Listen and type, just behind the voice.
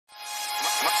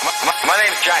My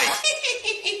name's Johnny.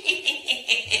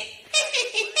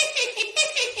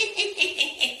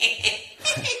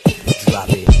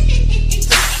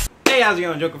 Hey, how's it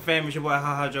going, Joker fam? It's your boy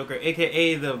Haha Joker,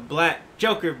 aka the Black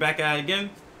Joker, back at it again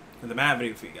with a mad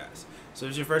video for you guys. So if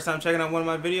it's your first time checking out one of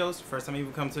my videos, first time you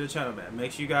even come to the channel, man,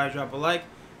 make sure you guys drop a like,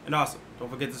 and also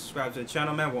don't forget to subscribe to the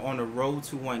channel, man. We're on the road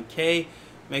to 1K.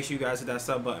 Make sure you guys hit that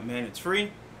sub button, man. It's free.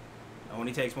 It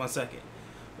only takes 1 second.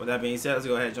 With that being said, let's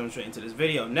go ahead and jump straight into this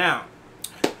video. Now,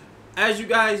 as you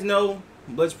guys know,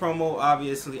 Blitz promo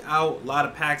obviously out. A lot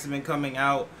of packs have been coming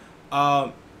out.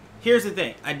 Here's the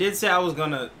thing. I did say I was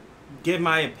gonna give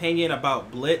my opinion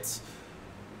about Blitz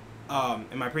in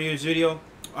my previous video.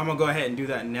 I'm gonna go ahead and do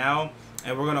that now,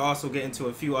 and we're gonna also get into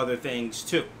a few other things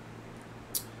too.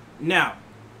 Now,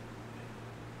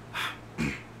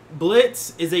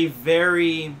 Blitz is it's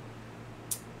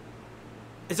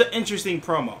an interesting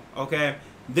promo, okay?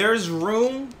 There's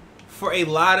room for a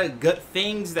lot of good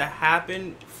things that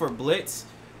happen for Blitz,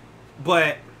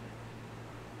 but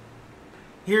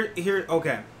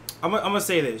okay, I'm gonna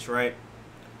say this, right?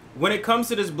 When it comes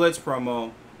to this Blitz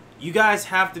promo, you guys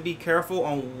have to be careful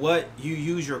on what you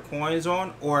use your coins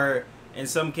on, or in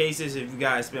some cases, if you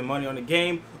guys spend money on the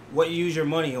game, what you use your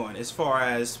money on, as far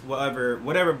as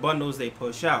whatever bundles they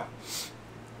push out.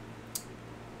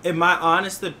 In my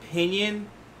honest opinion,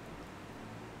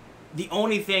 the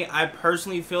only thing I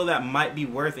personally feel that might be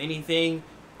worth anything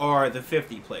are the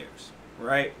 50 players,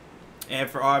 right? And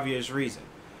for obvious reason.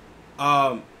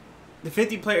 The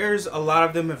 50 players, a lot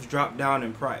of them have dropped down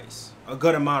in price. A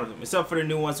good amount of them, except for the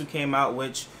new ones who came out,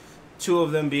 which two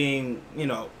of them being, you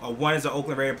know, one is an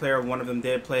Oakland Raider player, one of them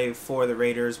did play for the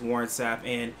Raiders, Warren Sapp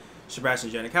and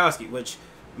Sebastian Janikowski, which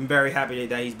I'm very happy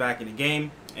that he's back in the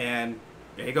game. And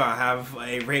there you go, I have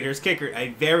a Raiders kicker, a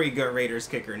very good Raiders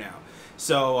kicker now.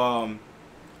 So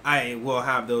I will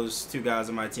have those two guys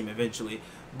on my team eventually.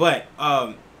 But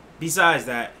besides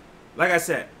that, like I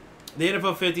said, the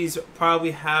NFL 50s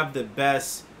probably have the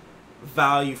best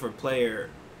value for player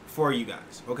for you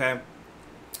guys, okay?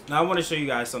 Now I want to show you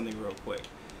guys something real quick.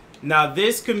 Now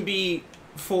this can be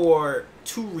for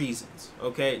two reasons,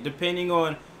 okay? Depending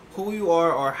on who you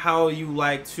are or how you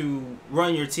like to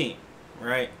run your team,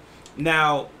 right?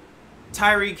 Now,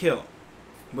 Tyreek Hill,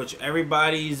 which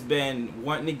everybody's been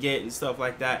wanting to get and stuff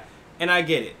like that, and I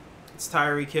get it. It's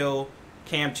Tyreek Hill.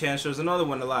 Cam Chancellor's another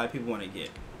one a lot of people want to get.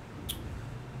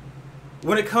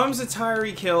 When it comes to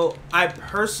Tyreek Hill, I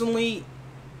personally,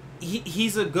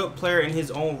 he's a good player in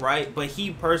his own right, but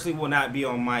he personally will not be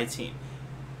on my team.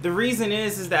 The reason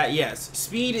is that, yes,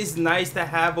 speed is nice to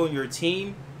have on your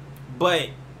team, but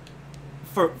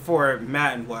for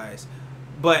Madden wise,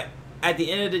 but at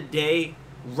the end of the day,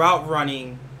 route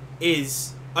running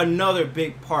is another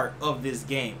big part of this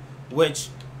game, which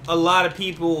a lot of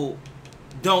people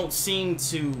don't seem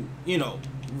to, you know,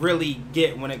 really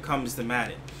get when it comes to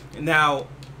Madden. Now,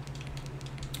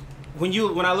 when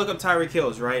I look up Tyreek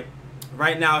Hill's, right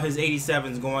now his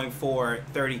 87 is going for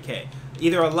 30K.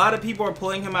 Either a lot of people are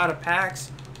pulling him out of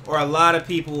packs, or a lot of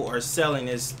people are selling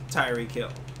this Tyreek Hill.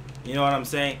 You know what I'm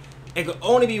saying? It could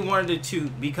only be one of the two,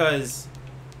 because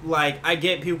like, I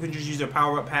get people can just use their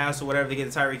power-up pass or whatever to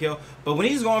get the Tyreek Hill, but when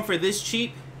he's going for this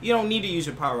cheap, you don't need to use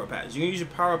your power-up pass. You can use your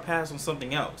power-up pass on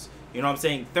something else. You know what I'm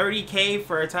saying? 30K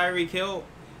for a Tyreek Hill,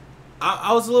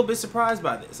 I was a little bit surprised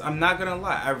by this. I'm not going to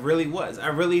lie. I really was. I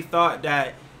really thought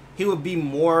that he would be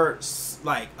more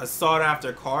like a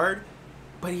sought-after card,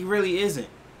 but he really isn't.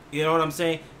 You know what I'm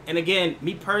saying? And again,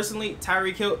 me personally,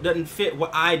 Tyreek Hill doesn't fit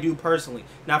what I do personally.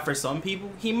 Now, for some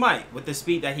people, he might with the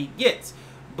speed that he gets.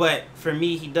 But for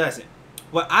me, he doesn't.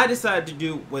 What I decided to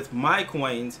do with my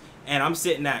coins, and I'm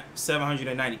sitting at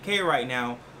 790K right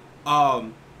now,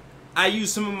 I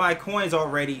used some of my coins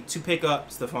already to pick up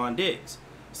Stephon Diggs.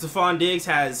 Stephon Diggs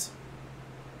has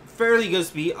fairly good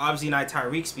speed, obviously not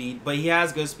Tyreek speed, but he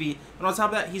has good speed. And on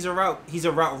top of that, he's a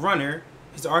route runner,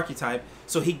 his archetype,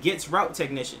 so he gets route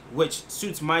technician, which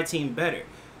suits my team better.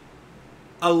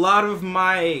 A lot of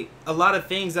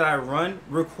things that I run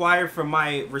require for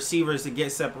my receivers to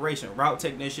get separation. Route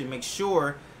technician makes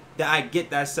sure that I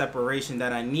get that separation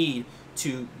that I need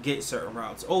to get certain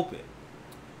routes open.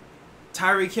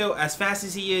 Tyreek Hill, as fast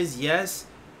as he is, yes,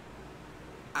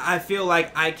 I feel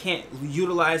like I can't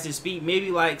utilize his speed maybe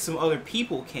like some other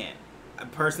people can.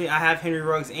 Personally, I have Henry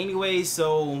Ruggs anyway,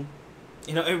 so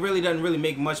you know, it really doesn't really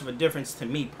make much of a difference to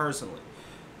me personally.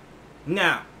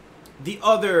 Now, the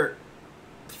other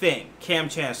thing, Cam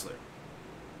Chancellor.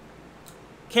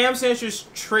 Cam Chancellor's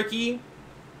tricky,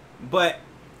 but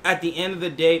at the end of the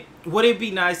day, would it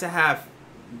be nice to have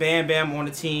Bam Bam on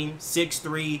the team,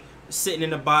 6'3", sitting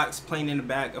in the box, playing in the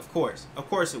back. Of course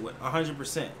it would,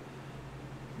 100%.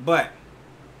 But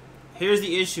here's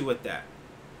the issue with that.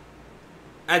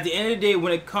 At the end of the day,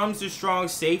 when it comes to strong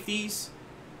safeties,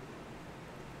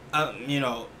 you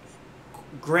know,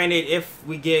 granted, if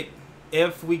we get,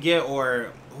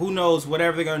 or who knows,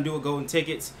 whatever they're gonna do with golden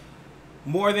tickets,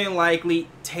 more than likely,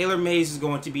 Taylor Mays is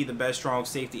going to be the best strong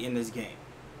safety in this game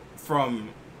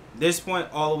from this point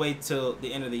all the way till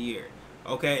the end of the year.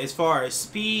 Okay, as far as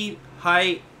speed,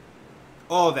 height,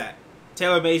 all that,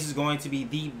 Taylor Mays is going to be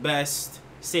the best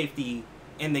safety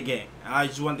in the game. I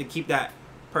just wanted to keep that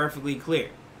perfectly clear.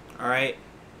 All right.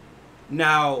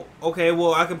 Now, okay,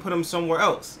 well, I can put him somewhere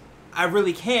else. I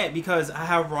really can't because I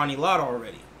have Ronnie Lott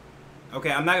already. Okay,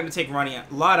 I'm not going to take Ronnie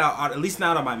Lott out, at least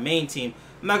not on my main team.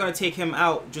 I'm not going to take him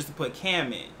out just to put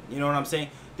Cam in. You know what I'm saying?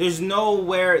 There's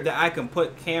nowhere that I can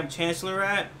put Cam Chancellor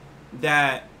at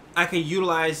that I can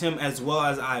utilize him as well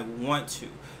as I want to.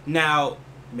 Now,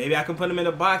 maybe I can put him in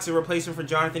a box and replace him for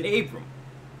Jonathan Abram.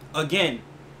 Again,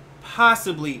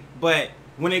 possibly, but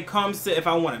when it comes to if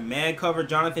I want to man cover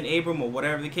Jonathan Abram or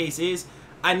whatever the case is,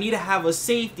 I need to have a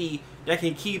safety that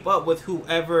can keep up with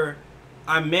whoever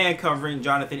I'm man covering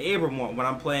Jonathan Abram on when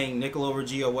I'm playing nickel over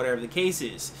G or whatever the case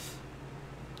is.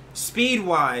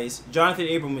 Speed-wise,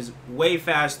 Jonathan Abram is way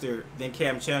faster than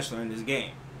Cam Chancellor in this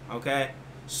game. Okay?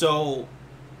 So,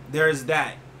 there's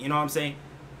that. You know what I'm saying?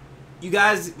 You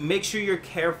guys, make sure you're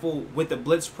careful with the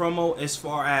Blitz promo as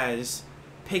far as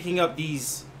picking up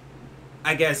these,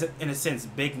 I guess, in a sense,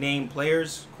 big-name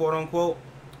players, quote-unquote.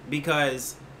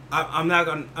 Because I'm not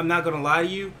gonna lie to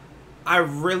you, I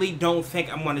really don't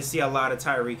think I'm going to see a lot of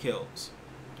Tyreek Hills.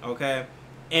 Okay?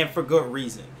 And for good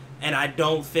reason. And I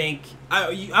don't think...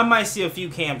 I might see a few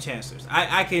Cam Chancellors.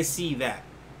 I can see that.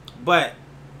 But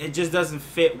it just doesn't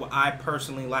fit what I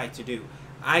personally like to do.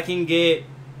 I can get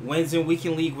wins in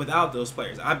weekend league without those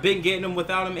players. I've been getting them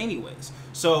without them anyways.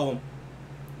 So,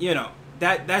 you know,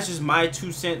 that's just my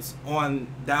 2 cents on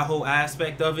that whole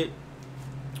aspect of it.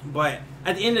 But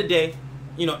at the end of the day,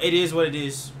 you know, it is what it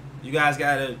is. You guys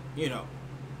got to, you know,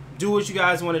 do what you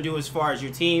guys want to do as far as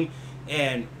your team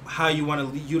and how you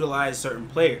want to utilize certain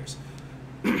players.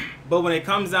 But when it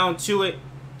comes down to it,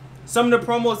 some of the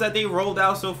promos that they rolled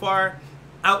out so far,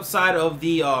 outside of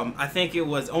the, I think it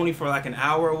was only for like an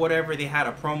hour or whatever, they had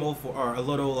a promo for, or a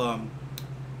little,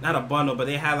 not a bundle, but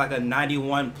they had like a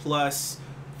 91 plus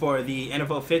for the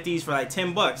NFL 50s for like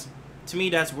 $10. To me,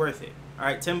 that's worth it. All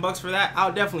right, $10 for that,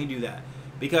 I'll definitely do that.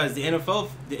 Because the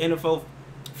NFL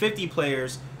 50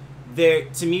 players,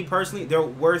 to me personally, they're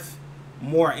worth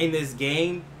more in this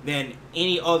game than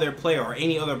any other player or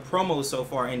any other promo so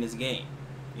far in this game.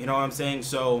 You know what I'm saying?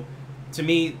 So, to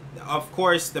me, of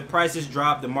course, the prices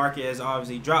dropped. The market has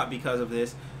obviously dropped because of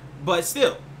this. But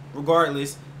still,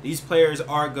 regardless, these players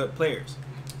are good players.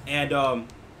 And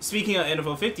speaking of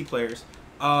NFL 50 players,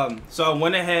 so I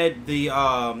went ahead, the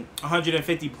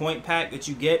 150 point pack that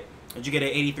you get an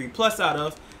 83 plus out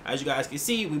of. As you guys can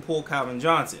see, we pulled Calvin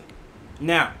Johnson.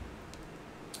 Now,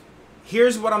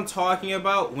 here's what I'm talking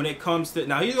about when it comes to...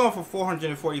 Now, he's going for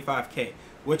 $445K,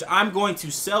 which I'm going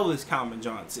to sell this Calvin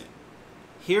Johnson.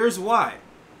 Here's why.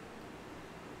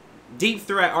 Deep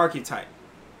threat archetype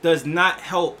does not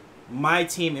help my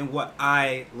team in what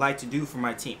I like to do for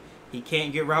my team. He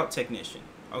can't get route technician.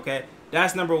 Okay?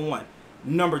 That's number one.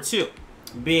 Number two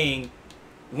being,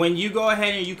 when you go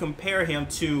ahead and you compare him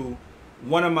to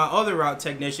one of my other route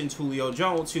technicians, Julio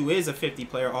Jones, who is a 50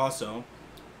 player also,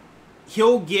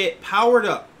 he'll get powered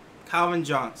up. Calvin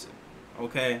Johnson,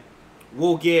 okay,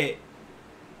 will get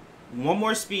one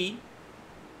more speed.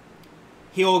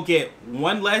 He'll get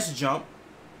one less jump.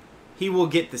 He will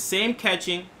get the same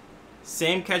catching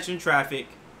traffic,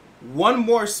 one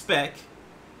more spec.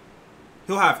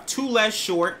 He'll have two less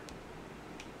short,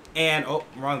 and oh,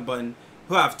 wrong button.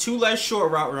 He'll have two less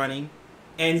short route running,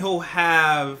 and he'll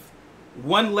have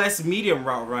one less medium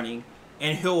route running,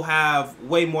 and he'll have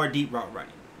way more deep route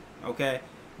running. Okay,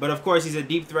 but of course he's a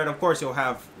deep threat. Of course he'll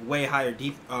have way higher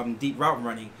deep route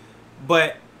running.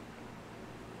 But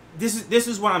this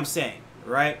is what I'm saying,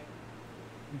 right?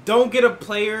 Don't get a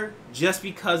player just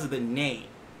because of the name.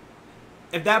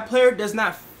 If that player does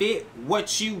not fit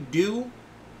what you do,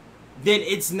 then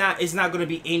it's not going to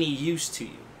be any use to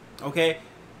you. Okay,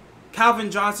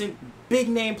 Calvin Johnson, big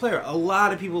name player. A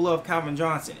lot of people love Calvin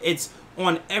Johnson. It's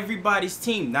on everybody's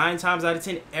team 9 times out of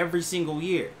 10 every single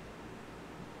year.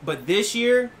 But this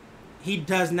year, he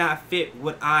does not fit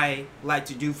what I like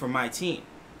to do for my team.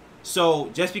 So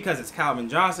just because it's Calvin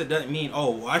Johnson doesn't mean,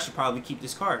 oh, well, I should probably keep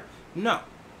this card. No,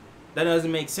 that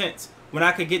doesn't make sense. When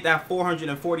I could get that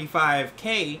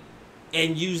 $445K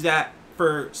and use that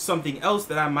for something else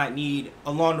that I might need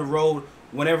along the road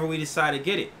whenever we decide to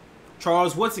get it.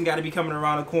 Charles Woodson got to be coming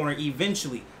around the corner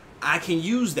eventually. I can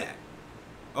use that.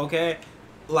 Okay?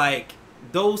 Like,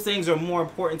 those things are more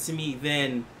important to me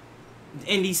than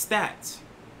any stats.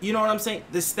 You know what I'm saying?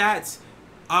 The stats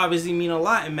obviously mean a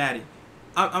lot in Madden.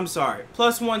 I'm sorry.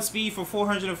 +1 speed for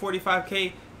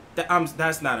 445k,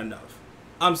 that's not enough.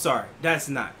 I'm sorry. That's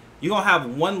not. You're going to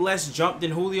have one less jump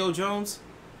than Julio Jones?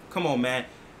 Come on, man.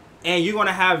 And you're going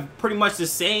to have pretty much the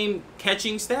same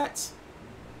catching stats?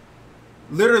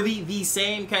 Literally the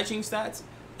same catching stats?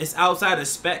 It's outside of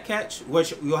spec catch,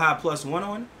 which you'll have +1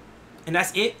 on. And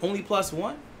that's it? Only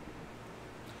 +1?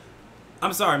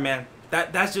 I'm sorry, man.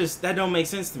 That don't make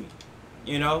sense to me.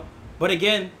 You know? But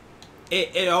again,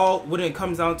 it all, when it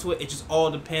comes down to it, it just all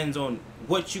depends on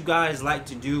what you guys like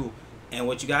to do and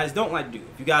what you guys don't like to do.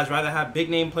 If you guys rather have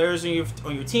big name players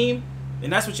on your team,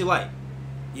 then that's what you like.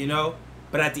 You know?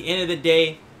 But at the end of the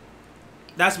day,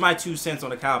 that's my 2 cents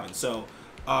on the Calvin. So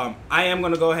I am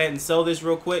going to go ahead and sell this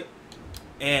real quick.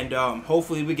 And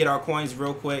hopefully we get our coins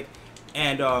real quick.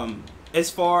 And as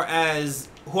far as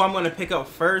who I'm going to pick up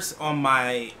first on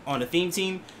the theme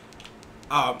team,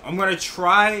 I'm going to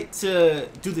try to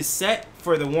do the set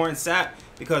for the Warren Sapp.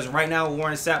 Because right now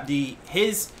Warren Sapp,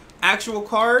 his actual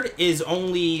card is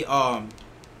only,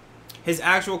 his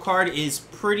actual card is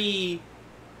pretty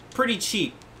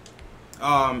cheap.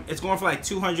 It's going for like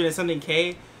 200 and something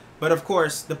K, but of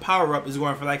course the power up is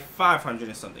going for like 500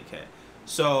 and something K.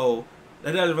 So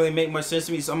that doesn't really make much sense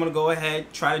to me. So I'm gonna go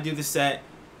ahead, try to do the set,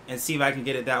 and see if I can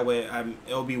get it that way.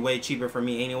 It'll be way cheaper for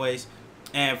me anyways.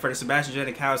 And for the Sebastian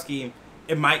Janikowski,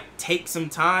 it might take some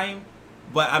time,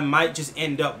 but I might just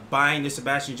end up buying the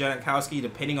Sebastian Janikowski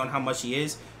depending on how much he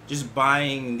is. Just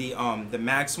buying the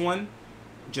max one,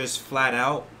 just flat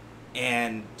out,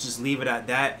 and just leave it at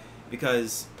that.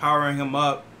 Because powering him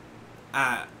up,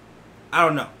 I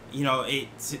don't know. You know,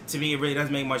 to me, it really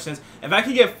doesn't make much sense. If I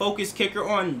could get Focus Kicker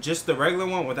on just the regular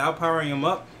one without powering him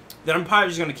up, then I'm probably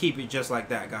just going to keep it just like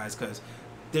that, guys. Because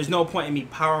there's no point in me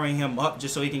powering him up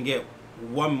just so he can get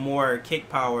one more kick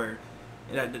power.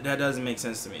 That doesn't make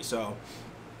sense to me. So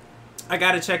I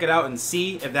got to check it out and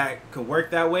see if that could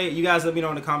work that way. You guys let me know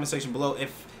in the comment section below.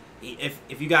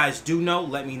 If you guys do know,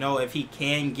 let me know if he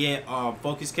can get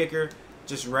Focus Kicker.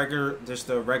 Just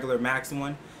the regular max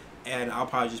one, and I'll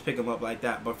probably just pick him up like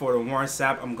that. But for the Warren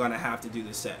Sapp, I'm gonna have to do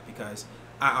the set because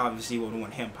I obviously would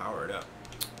want him powered up.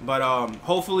 But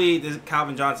hopefully this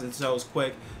Calvin Johnson sells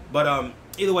quick. But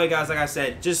either way, guys, like I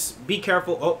said, just be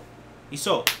careful. Oh, he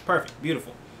sold. Perfect,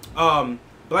 beautiful. But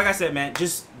like I said, man,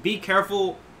 just be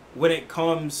careful when it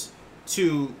comes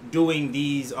to doing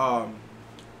these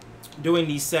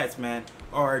sets, man,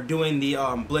 or doing the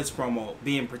Blitz promo,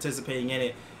 participating in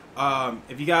it.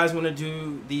 If you guys want to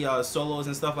do the solos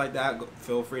and stuff like that,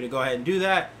 feel free to go ahead and do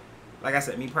that. Like I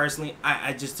said, me personally,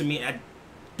 I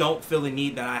don't feel the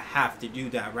need that I have to do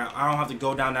that route. I don't have to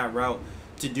go down that route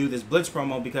to do this Blitz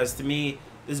promo, because to me,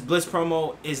 this Blitz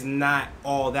promo is not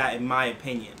all that, in my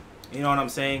opinion. You know what I'm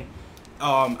saying?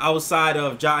 Outside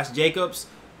of Josh Jacobs,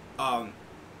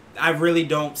 I really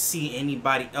don't see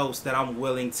anybody else that I'm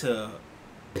willing to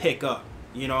pick up.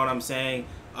 You know what I'm saying?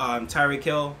 Tyreek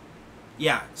Hill.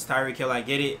 Yeah, it's Tyreek Hill. I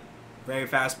get it. Very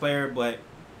fast player, but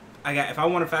if I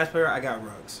want a fast player, I got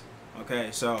Ruggs. Okay,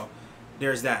 so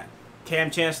there's that. Cam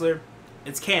Chancellor,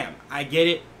 it's Cam. I get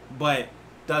it, but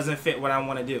doesn't fit what I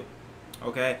want to do.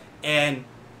 Okay, and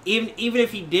even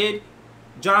if he did,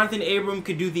 Jonathan Abram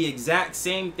could do the exact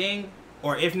same thing,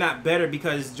 or if not better,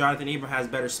 because Jonathan Abram has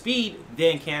better speed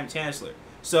than Cam Chancellor.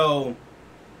 So,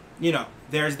 you know,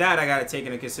 there's that I got to take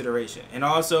into consideration. And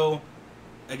also,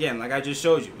 again, like I just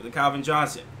showed you with the Calvin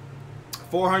Johnson,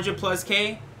 400 plus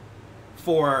K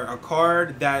for a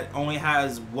card that only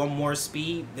has one more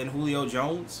speed than Julio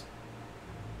Jones.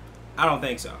 I don't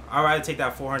think so. I'd rather take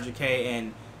that 400K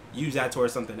and use that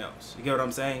towards something else. You get what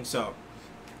I'm saying? So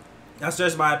that's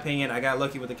just my opinion. I got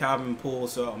lucky with the Calvin pool,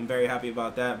 so I'm very happy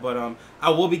about that. But I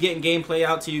will be getting gameplay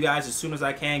out to you guys as soon as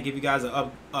I can. Give you guys an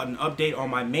update on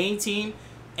my main team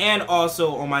and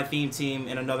also on my theme team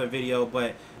in another video.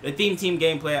 But the theme team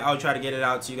gameplay, I'll try to get it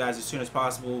out to you guys as soon as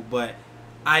possible. But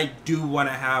I do want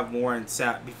to have Warren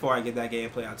Sapp before I get that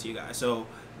gameplay out to you guys. So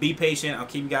be patient. I'll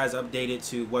keep you guys updated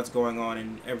to what's going on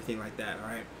and everything like that, all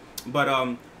right? But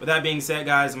with that being said,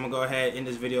 guys, I'm going to go ahead and end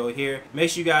this video here.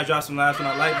 Make sure you guys drop some laughs on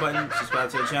that like button. Subscribe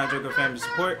to the channel. Joker family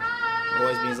support. It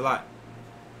always means a lot.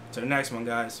 To the next one,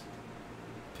 guys.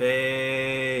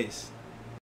 Peace.